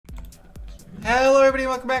Hello everybody,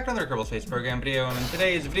 welcome back to another Kerbal Space Program video, and in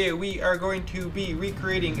today's video we are going to be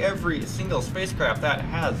recreating every single spacecraft that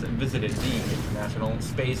has visited the International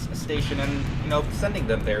Space Station and, sending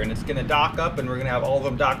them there, and it's going to dock up and we're going to have all of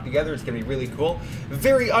them docked together. It's going to be really cool.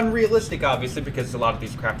 Very unrealistic, obviously, because a lot of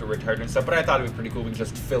these craft are retarded and stuff, but I thought it would be pretty cool. We could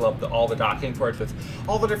just fill up all the docking ports with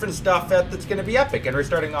all the different stuff that's going to be epic, and we're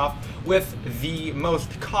starting off with the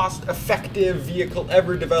most cost-effective vehicle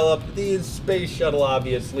ever developed, the Space Shuttle,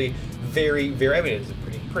 obviously. I mean, it's a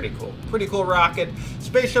pretty cool rocket.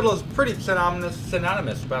 Space Shuttle is pretty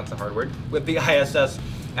synonymous, that's a hard word, with the ISS,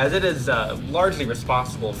 as it is largely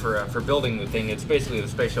responsible for building the thing. It's basically the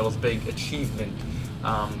Space Shuttle's big achievement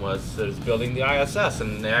was building the ISS,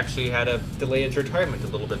 and they actually had to delay its retirement a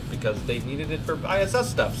little bit because they needed it for ISS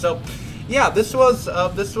stuff. So, yeah, this was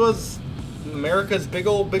America's big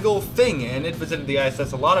old thing, and it visited the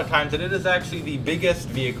ISS a lot of times, and it is actually the biggest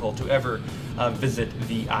vehicle to ever visit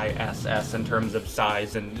the ISS in terms of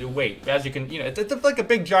size and weight. As you can, it's like a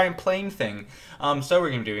big giant plane thing. So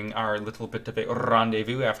we're going to be doing our little bit of a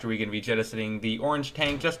rendezvous after we're going to be jettisoning the orange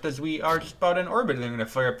tank just as we are just about in orbit. And then we're going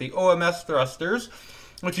to fire up the OMS thrusters.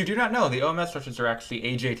 Which you do not know, the OMS thrusters are actually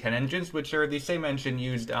AJ-10 engines, which are the same engine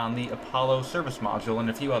used on the Apollo service module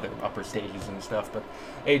and a few other upper stages and stuff, but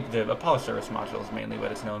the Apollo service module is mainly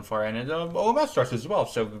what it's known for, and OMS thrusters as well,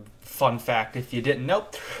 so fun fact if you didn't know.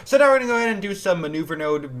 So now we're going to go ahead and do some maneuver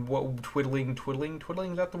node twiddling,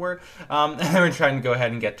 is that the word? And then we're trying to go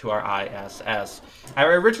ahead and get to our ISS. I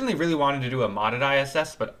originally really wanted to do a modded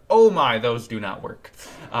ISS, but oh my, those do not work.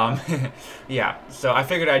 Yeah, so I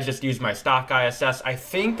figured I'd just use my stock ISS. I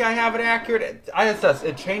think I have it accurate. ISS,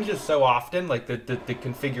 it changes so often, like the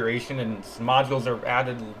configuration and modules are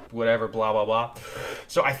added, whatever, blah, blah, blah.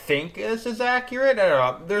 So I think this is accurate. I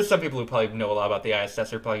don't know. There's some people who probably know a lot about the ISS.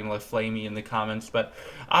 They're probably going to flame me in the comments, but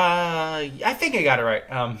I think I got it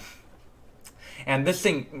right. And this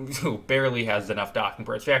thing barely has enough docking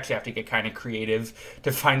ports. We actually have to get kind of creative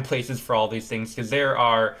to find places for all these things, because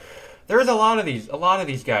there's a lot of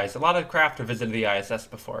these guys. A lot of craft have visited the ISS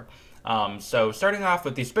before. So starting off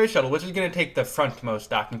with the Space Shuttle, which is going to take the frontmost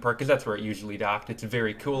docking port, because that's where it usually docked. It's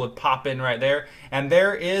very cool. It'd pop in right there. And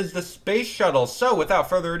there is the Space Shuttle. So without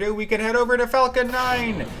further ado, we can head over to Falcon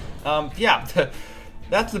 9. Yeah,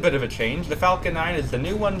 that's a bit of a change. The Falcon 9 is the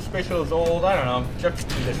new one. Space Shuttle is old. I don't know.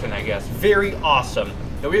 Juxtaposition, I guess. Very awesome.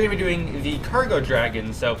 So we're going to be doing the Cargo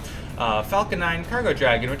Dragon. So Falcon 9 Cargo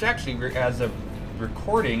Dragon, which actually, as of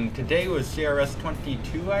recording, today was CRS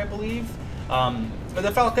 22, I believe. But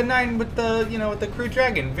the Falcon 9 with the, with the Crew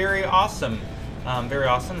Dragon, very awesome. Very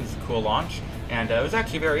awesome. It's a cool launch. And it was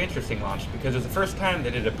actually a very interesting launch because it was the first time they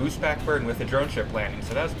did a boost back burn with a drone ship landing,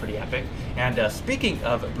 so that was pretty epic. And speaking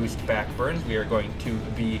of boost back burns, we are going to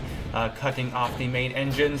be cutting off the main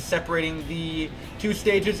engine, separating the two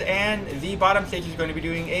stages, and the bottom stage is going to be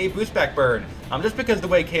doing a boost back burn. Just because the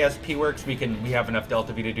way KSP works, we have enough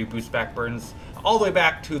delta V to do boost back burns all the way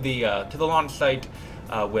back to the launch site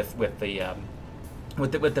with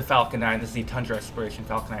the Falcon 9. This is the Tundra Exploration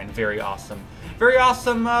Falcon 9. Very awesome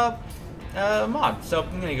mod. So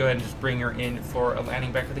I'm gonna go ahead and just bring her in for a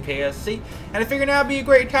landing back to the KSC. And I figure now would be a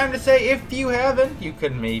great time to say, if you haven't, you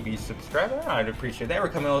could maybe subscribe. I'd appreciate that. We're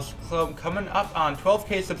coming up on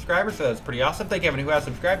 12K subscribers, so that's pretty awesome. Thank you everyone who has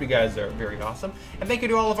subscribed. You guys are very awesome. And thank you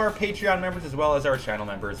to all of our Patreon members as well as our channel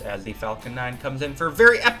members as the Falcon 9 comes in for a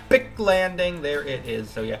very epic landing. There it is.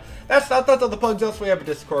 So yeah, that's all the plugs. Also, we have a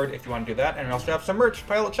Discord if you want to do that, and we also have some merch,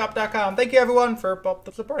 pilotshop.com. Thank you everyone for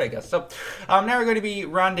the support, I guess. So now we're going to be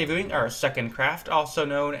rendezvousing our second craft, also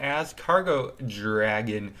known as Cargo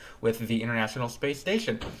Dragon, with the International Space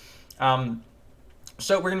Station.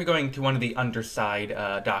 So we're going to be going to one of the underside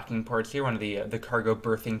docking ports here, one of the cargo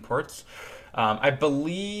berthing ports. I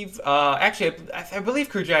believe, actually, I believe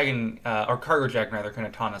Crew Dragon, or Cargo Dragon rather, can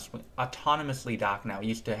autonomously dock now. It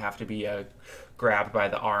used to have to be grabbed by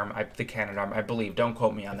the arm, the cannon arm, I believe. Don't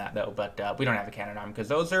quote me on that, though, but we don't have a cannon arm because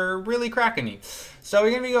those are really cracking. So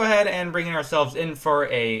we're going to go ahead and bringing ourselves in for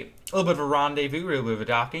a little bit of a rendezvous, a little bit of a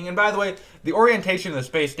docking. And by the way, the orientation of the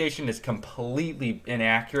space station is completely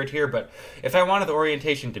inaccurate here, but if I wanted the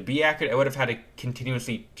orientation to be accurate, I would have had to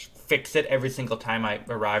continuously fix it every single time I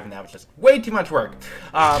arrived, and that was just way too much work.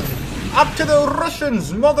 Up to the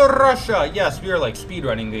Russians, Mother Russia! Yes, we are like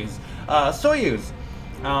speedrunning these. Soyuz.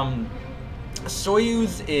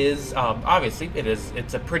 Soyuz is, obviously,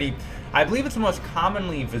 it's a pretty, I believe it's the most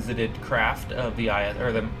commonly visited craft of the ISS, or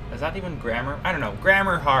is that even grammar? I don't know,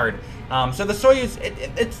 grammar hard. So the Soyuz,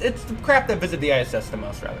 it's the craft that visited the ISS the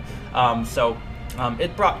most, rather.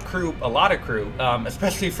 It brought a lot of crew,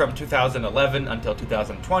 especially from 2011 until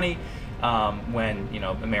 2020. when, you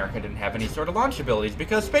know, America didn't have any sort of launch abilities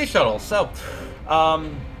because space shuttles. So,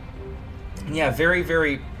 yeah, very,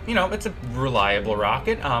 very, you know, it's a reliable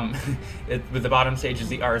rocket. With the bottom stage is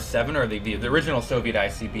the R7, or the original Soviet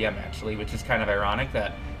ICBM, actually, which is kind of ironic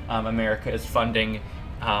that America is funding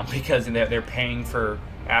because they're paying for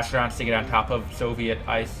astronauts to get on top of Soviet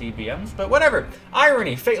ICBMs. But whatever.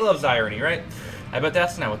 Irony. Fate loves irony, right? I bet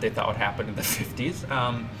that's not what they thought would happen in the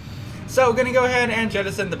 50s. So, going to go ahead and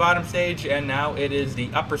jettison the bottom stage, and now it is the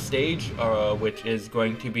upper stage, which is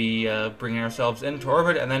going to be bringing ourselves into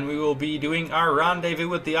orbit, and then we will be doing our rendezvous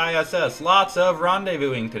with the ISS. Lots of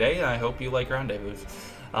rendezvousing today. I hope you like rendezvous.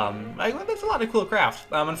 There's a lot of cool craft.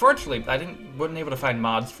 Unfortunately, I wasn't able to find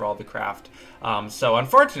mods for all the craft. So,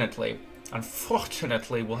 unfortunately,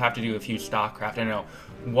 we'll have to do a few stock craft. I know,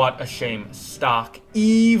 what a shame. Stock.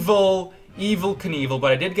 Evil Knievel,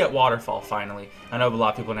 but I did get Waterfall finally. I know a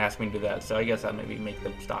lot of people ask me to do that, so I guess I'll maybe make the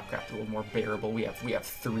stockcraft a little more bearable. We have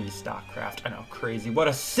 3 stockcraft. I know, crazy. What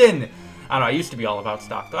a sin! I don't know, I used to be all about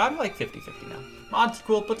stock, though. I'm like 50-50 now. Mods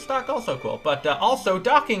cool, but stock also cool. But also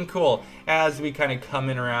docking cool, as we kind of come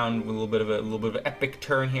in around with a little bit of an epic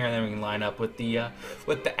turn here, and then we can line up with the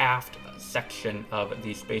aft section of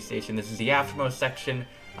the space station. This is the aftmost section.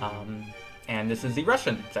 And this is the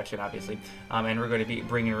Russian section, obviously. And we're going to be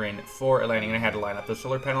bringing her in for a landing. And I had to line up the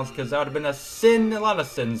solar panels because that would have been a sin. A lot of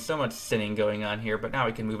sins. So much sinning going on here. But now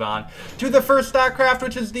we can move on to the first stockcraft,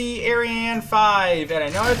 which is the Ariane V. And I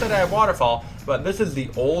know I said I have Waterfall, but this is the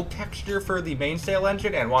old texture for the mainsail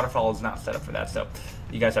engine, and Waterfall is not set up for that. So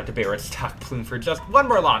you guys have to bear with stock plume for just one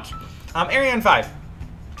more launch. Ariane V,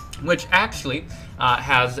 which actually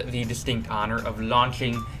has the distinct honor of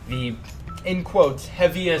launching the, in quotes,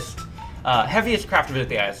 heaviest craft to visit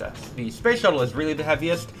the ISS. The space shuttle is really the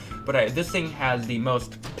heaviest, but this thing has the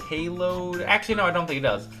most payload. Actually, no, I don't think it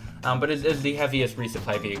does. But it is the heaviest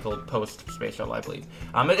resupply vehicle post-space shuttle, I believe.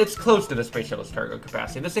 It's close to the space shuttle's cargo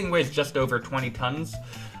capacity. This thing weighs just over 20 tons.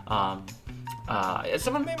 Maybe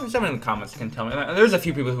someone in the comments can tell me. There's a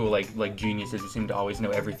few people who are like geniuses who seem to always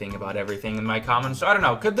know everything about everything in my comments. So I don't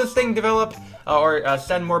know. Could this thing develop or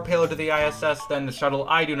send more payload to the ISS than the shuttle?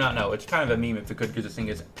 I do not know. It's kind of a meme if it could, because this thing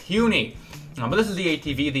is puny. But this is the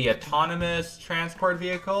ATV, the Autonomous Transport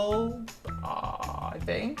Vehicle, I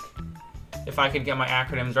think. If I could get my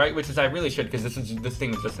acronyms right, which is I really should, because this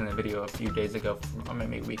thing was just in a video a few days ago, or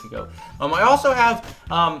maybe a week ago. I also have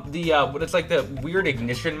it's like the weird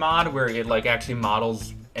ignition mod where it like actually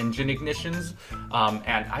models engine ignitions,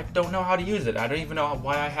 and I don't know how to use it. I don't even know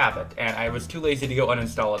why I have it, and I was too lazy to go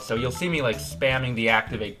uninstall it. So you'll see me like spamming the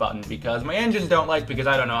activate button because my engines don't like, because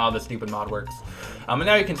I don't know how the stupid mod works. And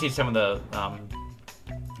now you can see some of the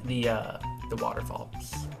waterfall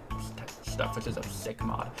stuff, which is a sick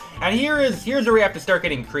mod. And here's where we have to start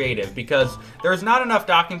getting creative, because there's not enough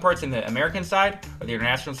docking ports in the American side or the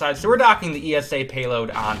international side, so we're docking the ESA payload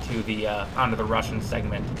onto the Russian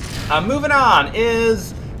segment. Moving on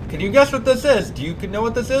is, can you guess what this is? Do you know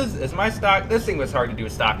what this is? It's my stock. This thing was hard to do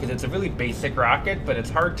with stock because it's a really basic rocket, but it's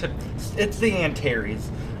hard to. It's the Antares.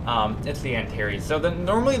 It's the Antares. So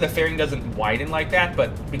normally the fairing doesn't widen like that,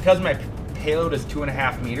 but because my payload is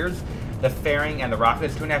 2.5 meters. The fairing and the rocket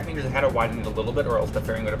is 2.5 meters. I had to widen it a little bit, or else the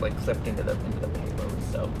fairing would have like clipped into the payload.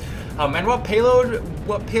 So, and what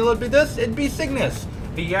payload be this? It'd be Cygnus,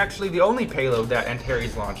 the only payload that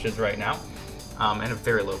Antares launches right now, and a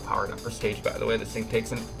very low powered upper stage, by the way. This thing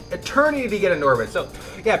takes an eternity to get into orbit. So,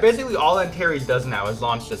 yeah, basically all Antares does now is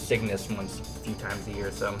launch the Cygnus a few times a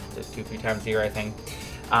year, so 2-3 times a year, I think.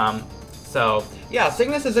 So, yeah,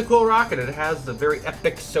 Cygnus is a cool rocket. It has the very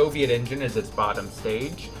epic Soviet engine as its bottom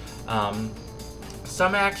stage.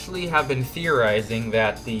 Some actually have been theorizing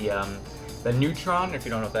that the Neutron, if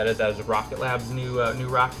you don't know what that is Rocket Lab's new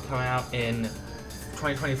rocket coming out in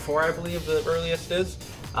 2024, I believe the earliest is.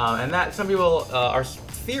 And that some people are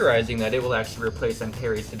theorizing that it will actually replace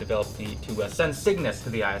Antares to send Cygnus to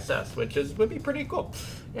the ISS, which would be pretty cool.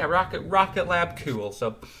 Yeah, Rocket Lab cool. So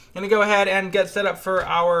I'm gonna go ahead and get set up for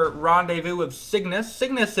our rendezvous with Cygnus.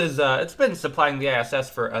 Cygnus is it's been supplying the ISS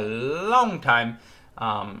for a long time.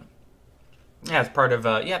 Yeah, it's part of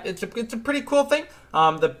it's a pretty cool thing.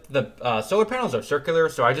 The solar panels are circular,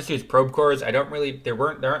 so I just use probe cores. There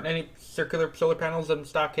aren't any circular solar panels in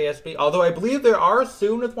stock KSP, although I believe there are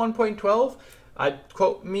soon with 1.12.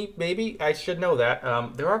 Quote me, maybe I should know that.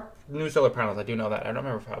 There are new solar panels. I do know that. I don't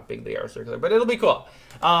remember how big they are circular, but it'll be cool.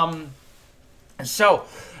 So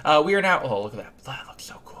we are now. Oh, look at that! That looks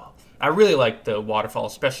so cool. I really like the waterfall,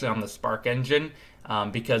 especially on the Spark engine.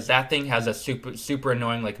 Because that thing has a super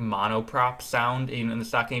annoying like monoprop sound in the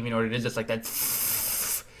stock game. You know what it is? It's like that.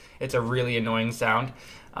 It's a really annoying sound.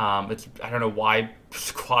 I don't know why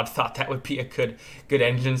Squad thought that would be a good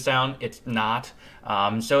engine sound. It's not.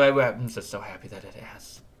 So I'm just so happy that it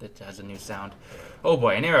has a new sound. Oh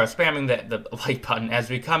boy, and here I'm spamming the like button as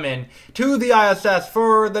we come in to the ISS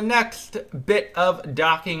for the next bit of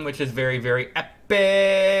docking, which is very, very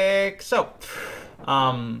epic. So,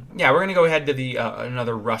 yeah, we're gonna go ahead to the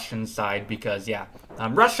another Russian side because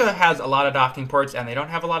Russia has a lot of docking ports and they don't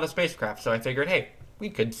have a lot of spacecraft. So I figured, hey, we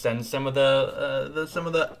could send some of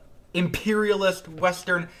the imperialist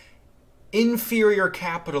Western inferior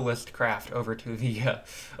capitalist craft over to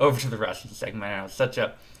the Russian segment. I know,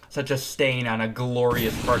 such a stain on a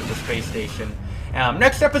glorious part of the space station.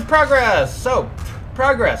 Next up is Progress. So,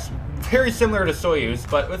 Progress, very similar to Soyuz,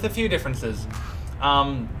 but with a few differences.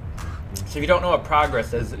 So if you don't know what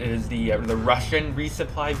Progress is, it is the Russian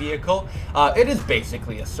resupply vehicle. It is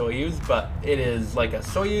basically a Soyuz, but it is like a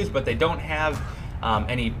Soyuz, but they don't have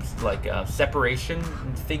any like separation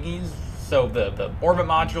thingies. So the orbit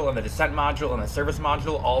module and the descent module and the service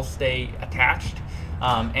module all stay attached.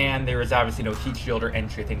 And there is obviously no heat shield or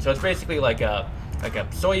entry thing. So it's basically like a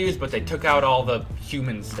Soyuz, but they took out all the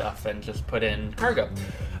human stuff and just put in cargo.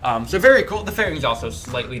 So very cool. The fairing is also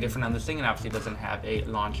slightly different on this thing, and obviously doesn't have a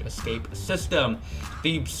launch escape system.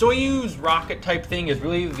 The Soyuz rocket type thing is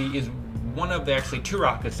really one of the actually two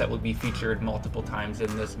rockets that will be featured multiple times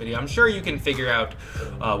in this video. I'm sure you can figure out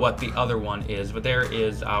what the other one is, but there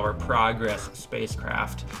is our Progress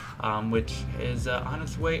spacecraft, which is on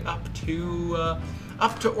its way up to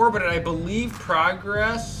orbit. And I believe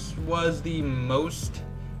Progress was the most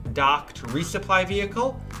docked resupply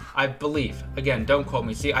vehicle, I believe. Again, don't quote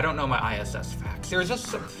me. See, I don't know my ISS facts. There's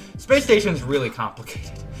just space station's really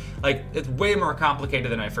complicated. Like, it's way more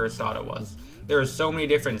complicated than I first thought it was. There are so many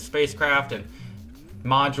different spacecraft and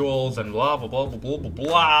modules and blah, blah, blah, blah, blah, blah,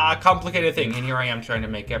 blah, complicated thing. And here I am trying to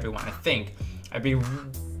make everyone, I think, I'd be a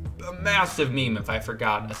massive meme if I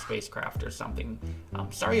forgot a spacecraft or something.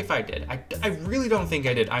 Sorry if I did. I really don't think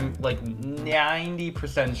I did. I'm like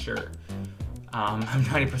 90% sure. I'm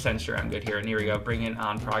 90% sure I'm good here. And here we go, bring it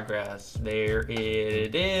on Progress. There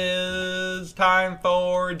it is. Time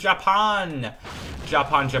for Japan.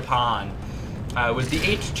 Japan. It was the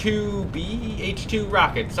H2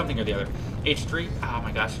 rocket, something or the other. H3? Oh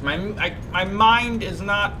my gosh, my mind is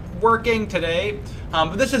not working today.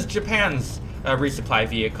 But this is Japan's resupply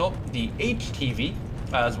vehicle. The HTV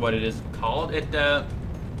is what it is called. It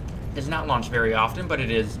is not launched very often, but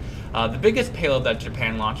it is the biggest payload that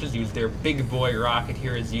Japan launches. Use their big boy rocket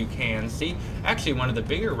here, as you can see. Actually, one of the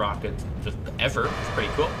bigger rockets just ever. It's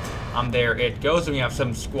pretty cool. There it goes, and we have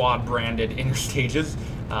some squad branded inner stages.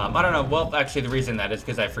 I don't know, well, actually the reason that is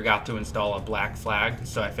because I forgot to install a black flag,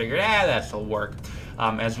 so I figured, that'll work.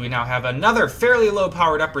 As we now have another fairly low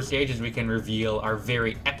powered upper stage, as we can reveal our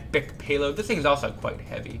very epic payload. This thing is also quite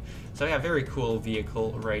heavy. So yeah, very cool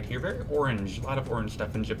vehicle right here. Very orange, a lot of orange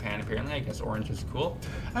stuff in Japan apparently. I guess orange is cool.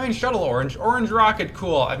 I mean, shuttle orange rocket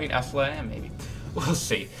cool. I mean, Tesla, maybe. We'll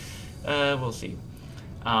see. We'll see.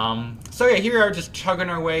 So yeah, here we are just chugging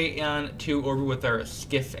our way into orbit with our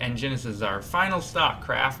skiff engine. This is our final stock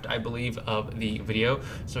craft, I believe, of the video.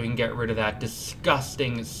 So we can get rid of that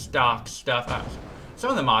disgusting stock stuff. Some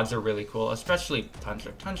of the mods are really cool, especially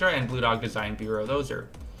Tundra and Blue Dog Design Bureau. Those are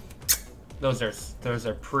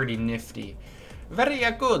pretty nifty. Very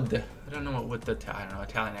good. I don't know what the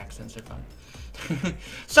Italian accents are fun.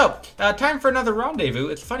 So, time for another rendezvous.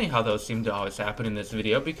 It's funny how those seem to always happen in this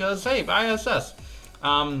video because, hey, ISS.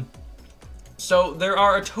 So there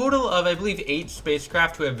are a total of, I believe, 8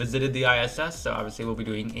 spacecraft who have visited the ISS. So obviously we'll be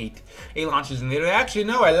doing 8 launches in the video. Actually,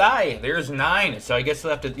 no, I lie. There's 9. So I guess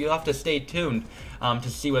you'll have to stay tuned to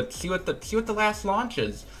see what the last launch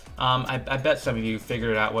is. I bet some of you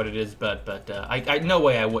figured out what it is, but I no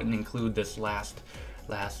way I wouldn't include this last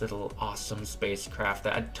little awesome spacecraft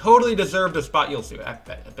that totally deserved a spot. You'll see. I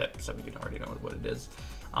bet some of you already know what it is,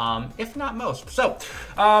 if not most. So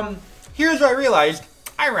here's what I realized.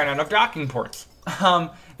 I ran out of docking ports.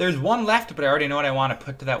 There's one left, but I already know what I want to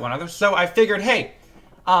put to that one other. So I figured, hey,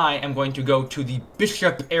 I am going to go to the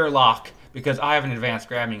Bishop airlock because I have an advanced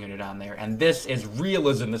grabbing unit on there, and this is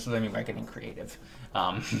realism. This is what I mean by getting creative.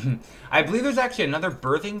 I believe there's actually another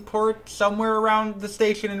berthing port somewhere around the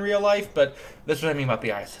station in real life, but this is what I mean about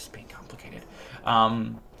the ISS being complicated.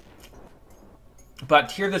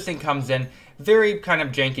 But here this thing comes in. Very kind of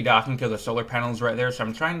janky docking because the solar panel's right there, so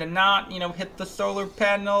I'm trying to not, hit the solar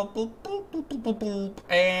panel. Boop, boop, boop, boop, boop,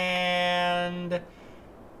 boop. And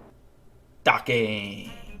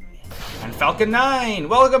docking. And Falcon 9!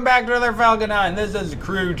 Welcome back to another Falcon 9! This is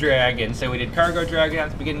Crew Dragon. So we did Cargo Dragon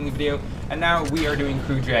at the beginning of the video, and now we are doing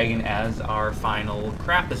Crew Dragon as our final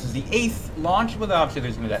craft. This is the 8th launch, but obviously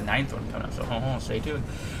there's going to be that 9th one coming up, so stay tuned.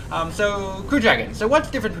 So, Crew Dragon. So what's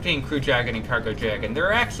different between Crew Dragon and Cargo Dragon? There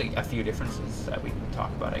are actually a few differences that we can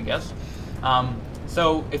talk about, I guess.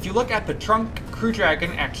 So if you look at the trunk, Crew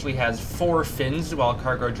Dragon actually has 4 fins, while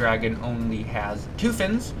Cargo Dragon only has 2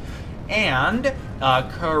 fins. And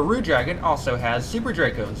Crew Dragon also has Super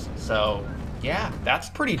Dracos. So yeah, that's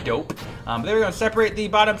pretty dope. Then we're going to separate the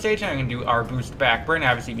bottom stage, and I'm going to do our boost back burn.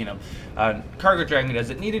 Obviously, you know, Cargo Dragon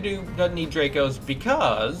doesn't need Dracos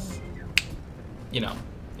because, you know,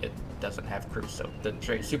 it doesn't have crew. So the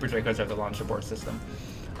Super Dracos are the launch abort system.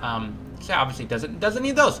 So obviously doesn't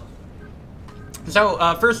need those.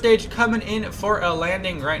 So, first stage coming in for a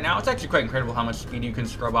landing right now. It's actually quite incredible how much speed you can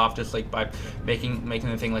scrub off just like by making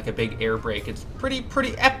the thing like a big air brake. It's pretty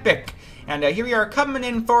epic. And here we are coming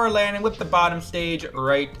in for a landing with the bottom stage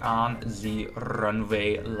right on the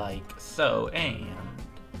runway like so. And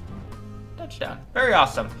touchdown. Very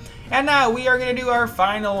awesome. And now we are going to do our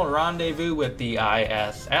final rendezvous with the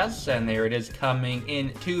ISS. And there it is coming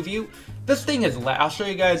into view. This thing is, I'll show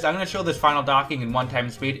you guys, I'm going to show this final docking in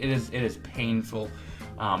 1x speed. It is painful.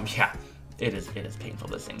 Yeah, it is painful.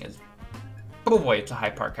 This thing is, oh boy, it's a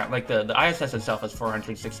high part count. Like the ISS itself has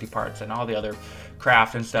 460 parts, and all the other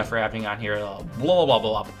craft and stuff are happening on here, blah, blah, blah,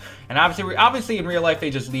 blah. And obviously in real life,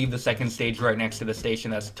 they just leave the second stage right next to the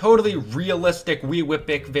station. That's totally realistic,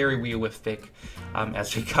 wee-whippic, very wee-whippic,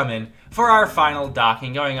 as we come in for our final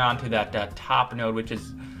docking, going on to that top node, which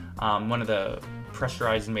is one of the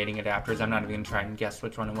pressurized mating adapters. I'm not even going to try and guess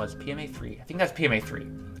which one it was. PMA3. I think that's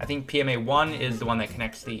PMA3. I think PMA1 is the one that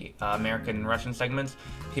connects the American and Russian segments.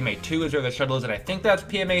 PMA2 is where the shuttle is, and I think that's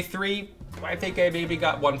PMA3. I think I maybe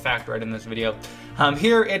got one fact right in this video.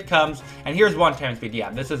 Here it comes, and here's 1x speed.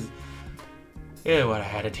 Yeah, this is what I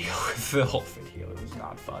had to deal with the whole video. It was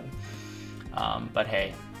not fun. But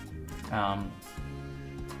hey,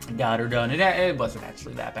 got her done. It wasn't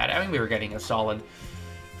actually that bad. I mean, we were getting a solid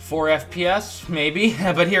 4 FPS, maybe,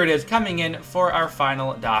 but here it is coming in for our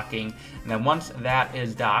final docking. And then once that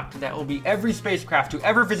is docked, that will be every spacecraft to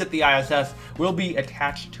ever visit the ISS will be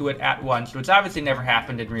attached to it at once, which obviously never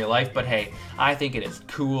happened in real life, but hey, I think it is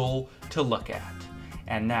cool to look at.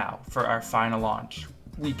 And now, for our final launch,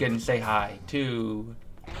 we can say hi to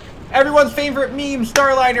everyone's favorite meme,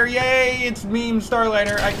 Starliner. Yay, it's meme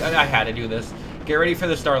Starliner. I had to do this. Get ready for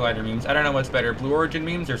the Starliner memes. I don't know what's better, Blue Origin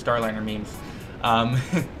memes or Starliner memes.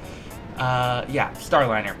 Yeah,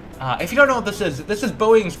 Starliner. If you don't know what this is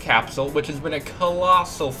Boeing's capsule, which has been a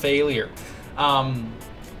colossal failure.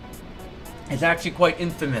 It's actually quite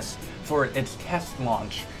infamous for its test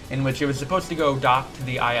launch, in which it was supposed to go dock to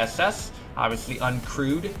the ISS, obviously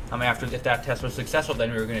uncrewed. If that test was successful,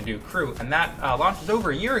 then we were going to do crew. And that launch was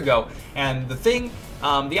over a year ago. And the thing,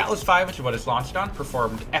 the Atlas V, which is what it's launched on,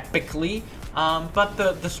 performed epically, but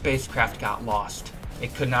the spacecraft got lost.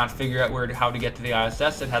 It could not figure out how to get to the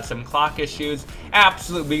ISS. It had some clock issues.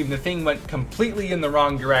 Absolutely, the thing went completely in the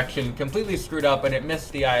wrong direction, completely screwed up, and it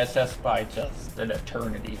missed the ISS by just an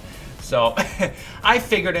eternity. So I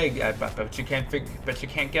figured, hey, but you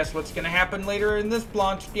can't guess what's going to happen later in this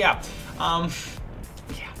launch. Yeah,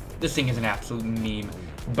 this thing is an absolute meme.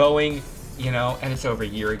 Boeing, you know, and it's over a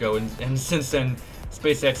year ago, and since then,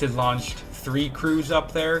 SpaceX has launched 3 crews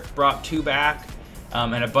up there, brought 2 back.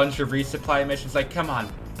 And a bunch of resupply missions. Like, come on,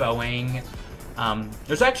 Boeing.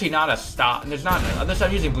 There's actually not a stop.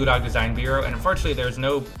 I'm using Blue Dog Design Bureau, and unfortunately, there's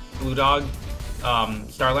no Blue Dog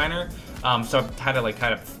Starliner. So I've had to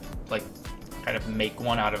kind of make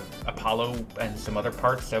one out of Apollo and some other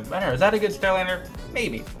parts. So I don't know. Is that a good Starliner?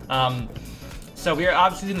 Maybe. So we are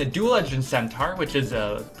obviously in the dual engine Centaur, which is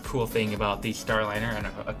a cool thing about the Starliner, and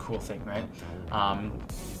a cool thing, right?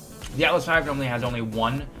 The Atlas V normally has only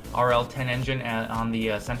one RL-10 engine on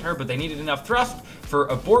the Centaur, but they needed enough thrust for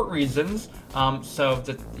abort reasons.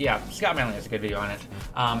 Yeah, Scott Manley has a good video on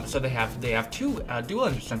it. So they have 2 dual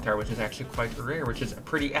engine Centaur, which is actually quite rare, which is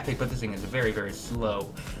pretty epic, but this thing is very, very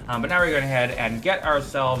slow. But now we're going ahead and get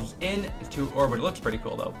ourselves into orbit. It looks pretty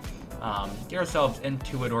cool though. Get ourselves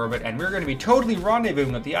into an orbit, and we're going to be totally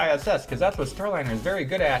rendezvousing with the ISS, because that's what Starliner is very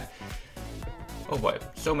good at. Oh boy,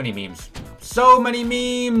 so many memes. So many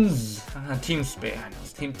memes! Team Space, I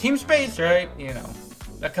know. Team Space, right? You know.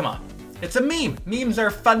 Come on. It's a meme. Memes are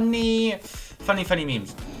funny. Funny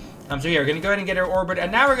memes. So yeah, we're going to go ahead and get our orbit,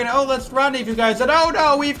 and now we're going to, let's rendezvous, guys. And oh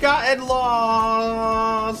no, we've gotten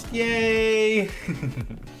lost! Yay!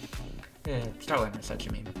 Yeah, Starliner is such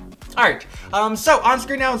a meme. Alright, so on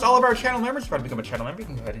screen now is all of our channel members. If you want to become a channel member, you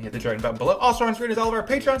can go ahead and hit the join button below. Also on screen is all of our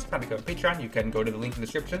patrons. If you want to become a patron, you can go to the link in the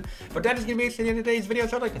description. But that is going to be it for the end of today's video.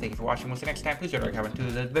 So I'd like to thank you for watching. Once the next time, please don't forget to comment to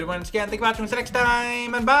the video once again. Thank you for watching. Until next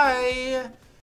time, and bye!